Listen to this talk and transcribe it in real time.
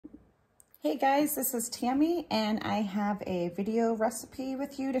Hey guys, this is Tammy and I have a video recipe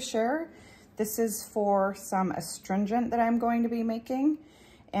with you to share. This is for some astringent that I'm going to be making,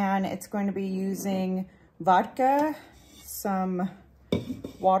 and it's going to be using vodka, some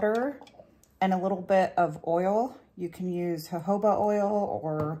water, and a little bit of oil. You can use jojoba oil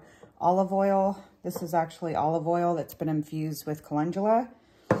or olive oil. This is actually olive oil that's been infused with calendula.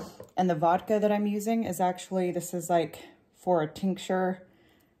 And the vodka that I'm using is actually, this is like for a tincture.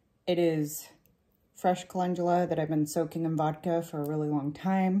 It is fresh calendula that I've been soaking in vodka for a really long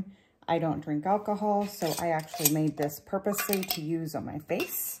time. I don't drink alcohol, so I actually made this purposely to use on my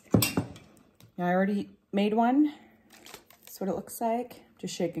face. Now, I already made one. That's what it looks like.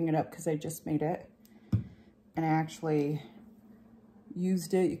 Just shaking it up because I just made it. And I actually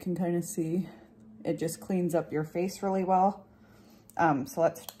used it. You can kind of see it just cleans up your face really well. So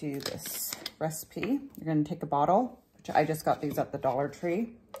let's do this recipe. You're going to take a bottle, which I just got these at the Dollar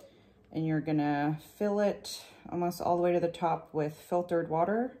Tree. And you're gonna fill it almost all the way to the top with filtered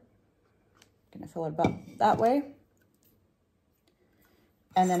water. Gonna fill it about that way.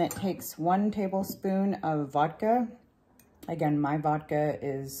 And then it takes 1 tablespoon of vodka. Again, my vodka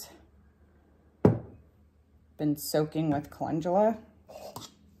is been soaking with calendula.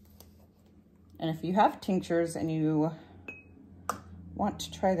 And if you have tinctures and you want to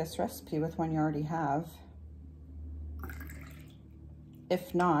try this recipe with one you already have,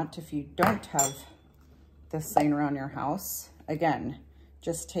 if not, if you don't have this laying around your house, again,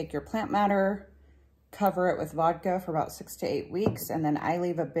 just take your plant matter, cover it with vodka for about 6 to 8 weeks, and then I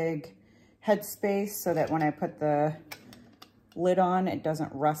leave a big headspace so that when I put the lid on, it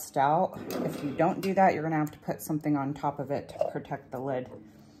doesn't rust out. If you don't do that, you're gonna have to put something on top of it to protect the lid.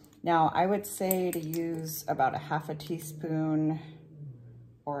 Now, I would say to use about a half a teaspoon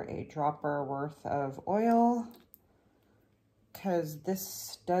or a dropper worth of oil, because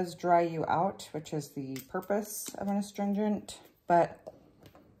this does dry you out, which is the purpose of an astringent, but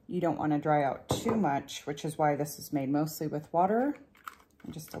you don't want to dry out too much, which is why this is made mostly with water.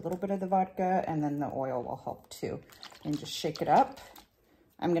 And just a little bit of the vodka, and then the oil will help too. And just shake it up.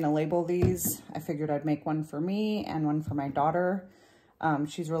 I'm going to label these. I figured I'd make one for me and one for my daughter.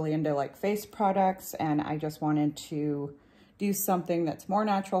 She's really into like face products, and I just wanted to do something that's more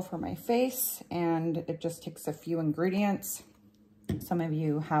natural for my face, and it just takes a few ingredients. Some of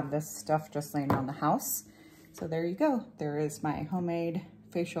you have this stuff just laying around the house. So there you go. There is my homemade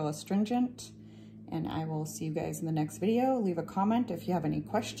facial astringent. And I will see you guys in the next video. Leave a comment if you have any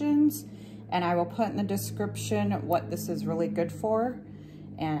questions. And I will put in the description what this is really good for.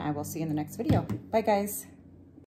 And I will see you in the next video. Bye, guys.